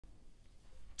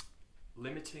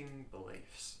Limiting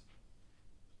beliefs.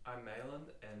 I'm Malin,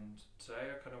 and today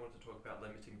I kind of want to talk about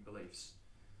limiting beliefs.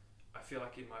 I feel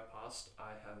like in my past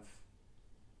I have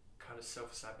kind of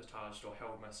self-sabotaged or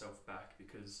held myself back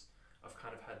because I've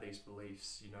kind of had these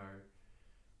beliefs, in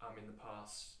the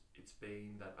past it's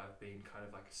been that I've been kind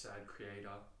of like a sad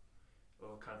creator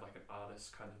or kind of like an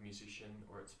artist, kind of musician,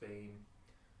 or it's been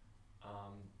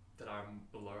that I'm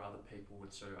below other people,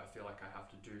 and so I feel like I have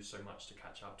to do so much to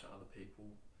catch up to other people.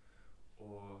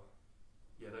 Or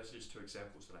yeah, those are just two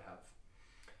examples that I have.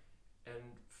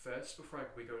 And first, before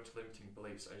we go into limiting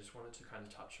beliefs, I just wanted to kind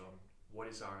of touch on what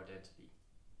is our identity.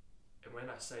 And when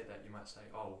I say that, you might say,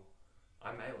 oh,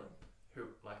 I'm Malin,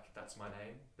 who, like, that's my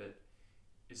name, but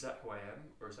is that who I am,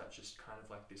 or is that just kind of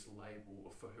like this label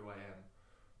for who I am?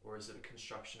 Or is it a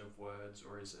construction of words,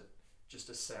 or is it just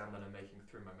a sound that I'm making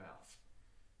through my mouth?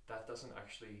 That isn't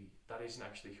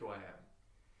actually who I am.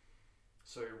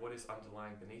 So what is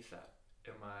underlying beneath that?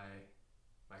 Am I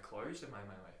my clothes? Am I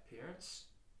my appearance?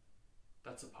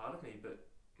 That's a part of me, but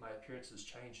my appearance has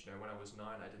changed. When I was 9,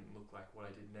 I didn't look like what I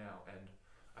did now, and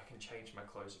I can change my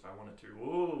clothes if I wanted to.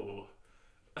 Ooh,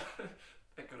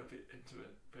 that got a bit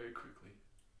intimate very quickly.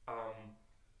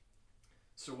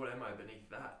 So what am I beneath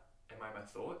that? Am I my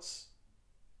thoughts?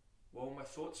 Well, my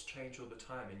thoughts change all the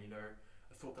time, and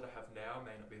a thought that I have now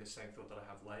may not be the same thought that I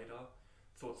have later.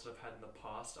 Thoughts that I've had in the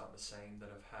past aren't the same that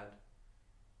I've had.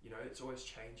 It's always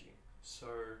changing. So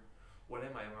what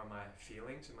am I? Am I my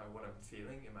feelings? Am I what I'm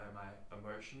feeling? Am I my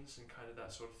emotions and kind of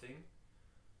that sort of thing?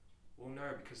 Well,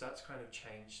 no, because that's kind of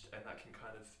changed, and that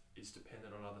is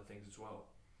dependent on other things as well.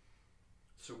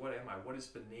 So what am I? What is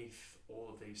beneath all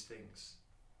of these things?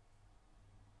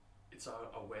 It's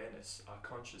our awareness, our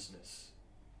consciousness,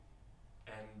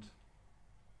 and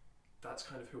that's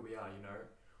kind of who we are,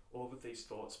 all of these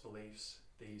thoughts, beliefs,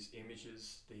 these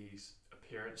images, these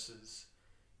appearances,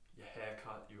 your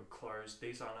haircut, your clothes,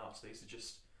 these aren't us. These are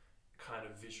just kind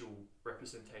of visual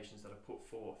representations that are put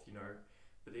forth,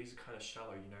 but these are kind of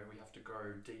shallow, we have to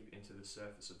go deep into the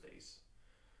surface of these.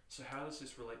 So how does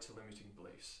this relate to limiting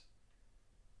beliefs?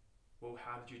 Well,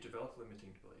 how did you develop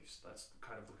limiting beliefs? That's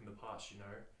kind of look in the past,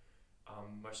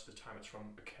 most of the time it's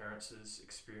from occurrences,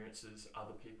 experiences,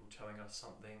 other people telling us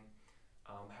something,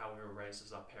 how we were raised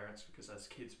as our parents, because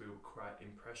as kids we were quite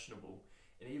impressionable,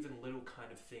 and even little kind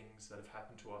of things that have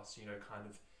happened to us, kind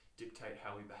of dictate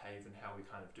how we behave and how we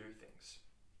kind of do things.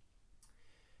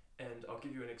 And I'll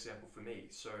give you an example for me.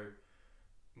 So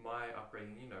my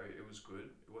upbringing, it was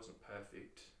good. It wasn't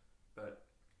perfect, but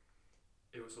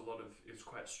it was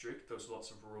quite strict. There was lots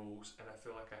of rules, and I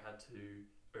feel like I had to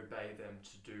obey them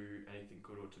to do anything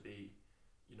good or to be,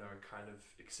 kind of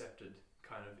accepted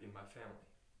kind of in my family.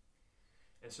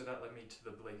 And so that led me to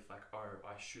the belief like, oh,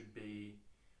 I should be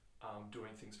doing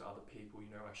things for other people,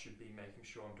 I should be making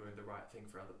sure I'm doing the right thing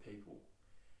for other people.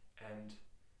 And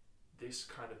this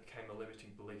kind of became a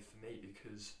limiting belief for me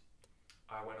because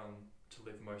I went on to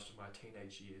live most of my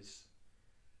teenage years,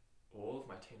 all of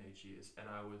my teenage years, and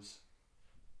I was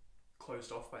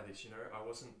closed off by this, I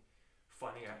wasn't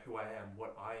finding out who I am,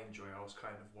 what I enjoy. I was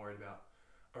kind of worried about,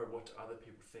 oh, what do other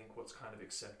people think, what's kind of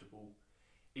acceptable.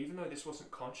 Even though this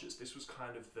wasn't conscious, this was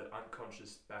kind of the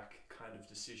unconscious back kind of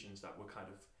decisions that were kind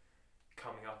of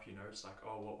coming up, it's like,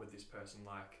 oh, what would this person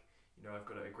like? I've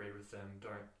got to agree with them,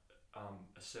 don't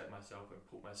assert myself and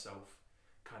put myself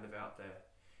kind of out there.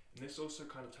 And this also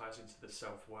kind of ties into the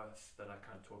self-worth that I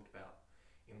kind of talked about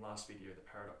in last video, the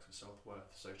paradox of self-worth.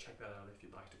 So check that out if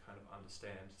you'd like to kind of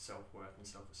understand self-worth and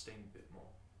self-esteem a bit more.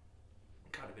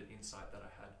 Kind of an insight that I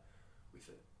had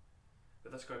with it. But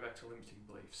let's go back to limiting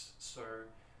beliefs. So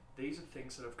these are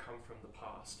things that have come from the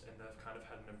past, and they've kind of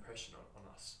had an impression on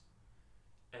us.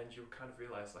 And you'll kind of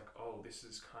realize like, oh, this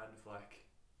is kind of like,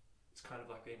 it's kind of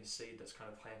like being a seed that's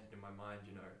kind of planted in my mind,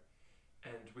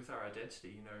 And with our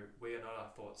identity, we are not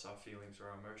our thoughts, our feelings, or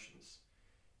our emotions.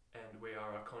 And we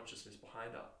are our consciousness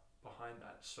behind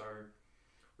that. So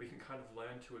we can kind of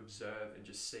learn to observe and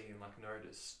just see and like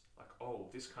notice, like,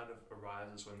 oh, this kind of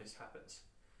arises when this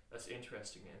happens. That's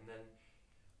interesting. And then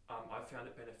I found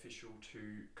it beneficial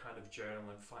to kind of journal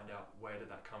and find out where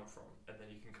did that come from, and then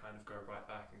you can kind of go right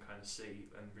back and kind of see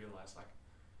and realize like,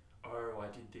 oh, I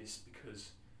did this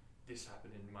because this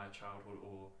happened in my childhood,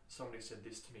 or somebody said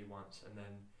this to me once, and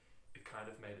then it kind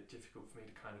of made it difficult for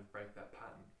me to kind of break that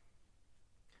pattern.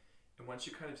 And once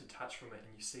you kind of detach from it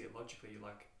and you see it logically, you're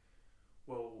like,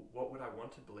 well, what would I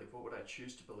want to believe? What would I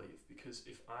choose to believe? Because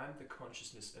if I'm the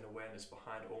consciousness and awareness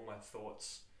behind all my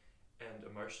thoughts and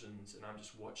emotions, and I'm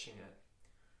just watching it,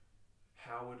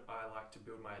 how would I like to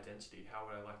build my identity? How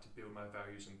would I like to build my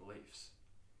values and beliefs?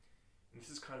 And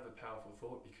this is kind of a powerful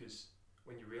thought, because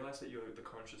when you realize that you're the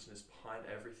consciousness behind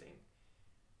everything,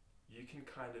 you can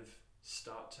kind of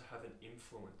start to have an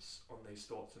influence on these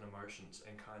thoughts and emotions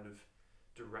and kind of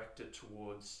direct it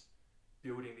towards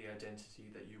building the identity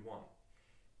that you want.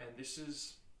 And this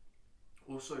is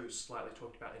also slightly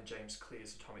talked about in James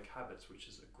Clear's Atomic Habits, which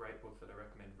is a great book that I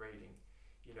recommend reading.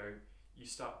 You know, you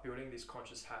start building these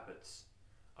conscious habits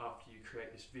after you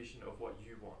create this vision of what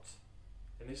you want.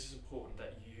 And this is important,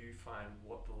 that you find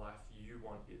what the life you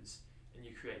want is and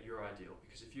you create your ideal.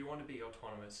 Because if you want to be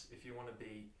autonomous, if you want to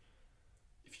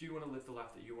live the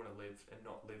life that you want to live and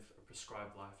not live a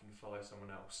prescribed life and follow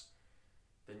someone else,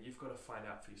 then you've got to find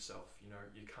out for yourself. You know,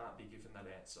 you can't be given that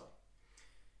answer,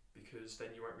 because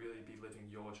then you won't really be living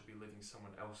yours, you'll be living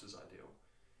someone else's ideal.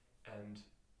 And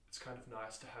it's kind of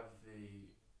nice to have the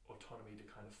autonomy to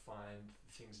kind of find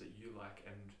the things that you like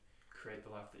and create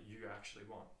the life that you actually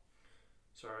want.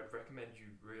 So I'd recommend you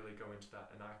really go into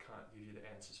that, and I can't give you the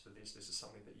answers for this. This is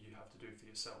something that you have to do for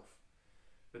yourself.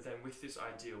 But then with this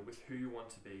ideal, with who you want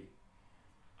to be,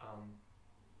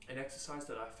 an exercise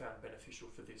that I found beneficial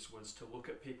for this was to look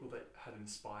at people that had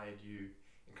inspired you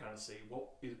and kind of see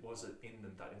what was it in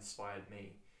them that inspired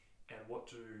me, and what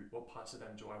parts of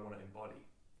them do I want to embody.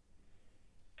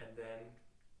 And then,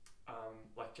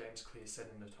 like James Clear said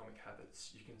in Atomic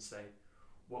Habits, you can say,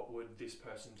 what would this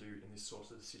person do in this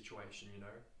sort of situation, you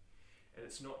know? And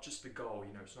it's not just the goal,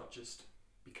 you know, it's not just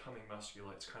becoming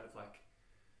muscular, it's kind of like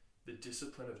the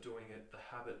discipline of doing it, the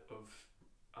habit of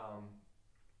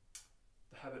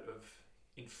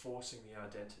enforcing the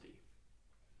identity.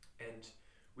 And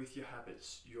with your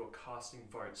habits, you're casting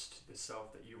votes to the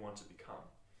self that you want to become.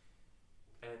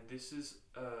 And this is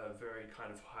a very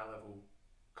kind of high level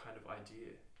kind of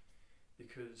idea,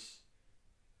 because,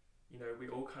 you know, we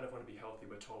all kind of want to be healthy.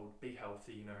 We're told, be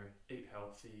healthy, you know, eat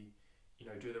healthy, you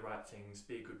know, do the right things,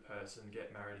 be a good person,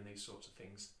 get married, and these sorts of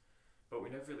things. But we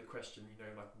never really question, you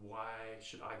know, like, why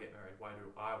should I get married? Why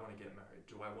do I want to get married?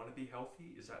 Do I want to be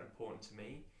healthy? Is that important to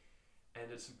me?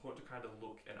 And it's important to kind of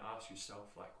look and ask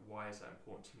yourself, like, why is that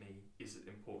important to me? Is it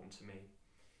important to me?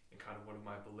 And kind of what are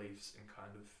my beliefs, and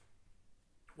kind of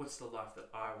what's the life that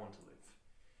I want to live?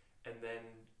 And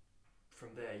then from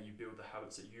there, you build the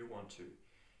habits that you want to.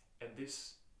 And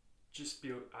this just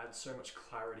adds so much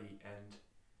clarity and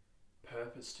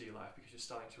purpose to your life, because you're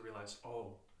starting to realize,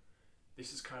 oh,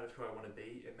 this is kind of who I want to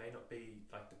be. It may not be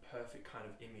like the perfect kind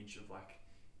of image of like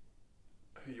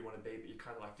who you want to be, but you're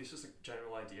kind of like, this is a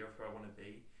general idea of who I want to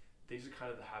be. These are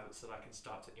kind of the habits that I can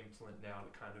start to implement now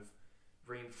to kind of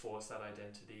reinforce that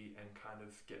identity and kind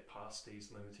of get past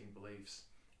these limiting beliefs,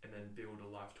 and then build a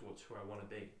life towards who I want to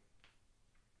be.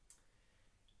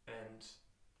 And,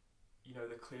 you know,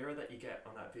 the clearer that you get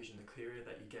on that vision, the clearer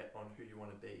that you get on who you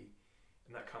want to be,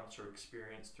 and that comes through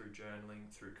experience, through journaling,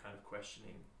 through kind of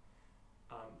questioning,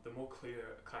 the more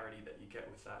clarity that you get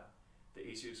with that, the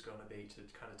easier it's going to be to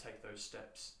kind of take those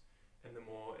steps, and the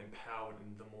more empowered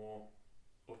and the more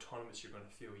autonomous you're going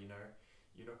to feel, you know.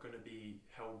 You're not going to be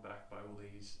held back by all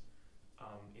these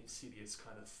insidious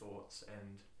kind of thoughts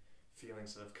and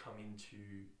feelings that have come into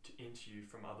you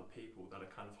from other people that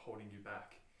are kind of holding you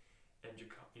back. And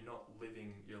you're not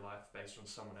living your life based on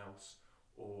someone else,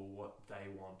 or what they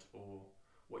want, or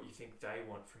what you think they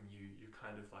want from you. You're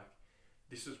kind of like,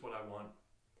 this is what I want.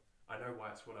 I know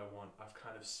why it's what I want. I've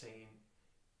kind of seen,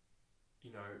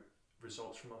 you know,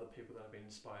 results from other people that I've been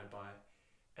inspired by,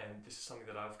 and this is something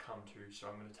that I've come to,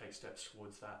 so I'm going to take steps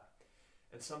towards that.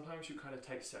 And sometimes you kind of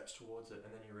take steps towards it,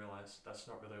 and then you realize that's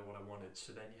not really what I wanted,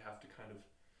 so then you have to kind of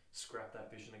scrap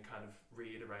that vision and kind of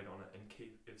reiterate on it, and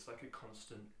it's like a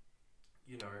constant,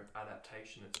 you know,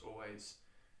 adaptation. It's always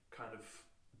kind of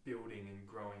building and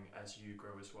growing as you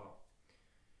grow as well.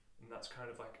 And that's kind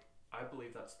of like, I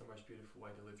believe that's the most beautiful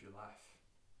way to live your life.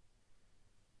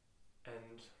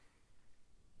 And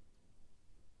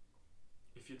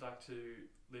if you'd like to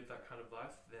live that kind of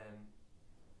life, then,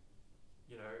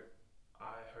 you know,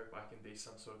 I hope I can be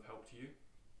some sort of help to you.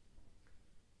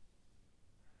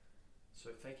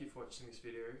 So thank you for watching this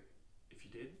video, if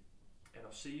you did, and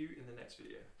I'll see you in the next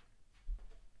video.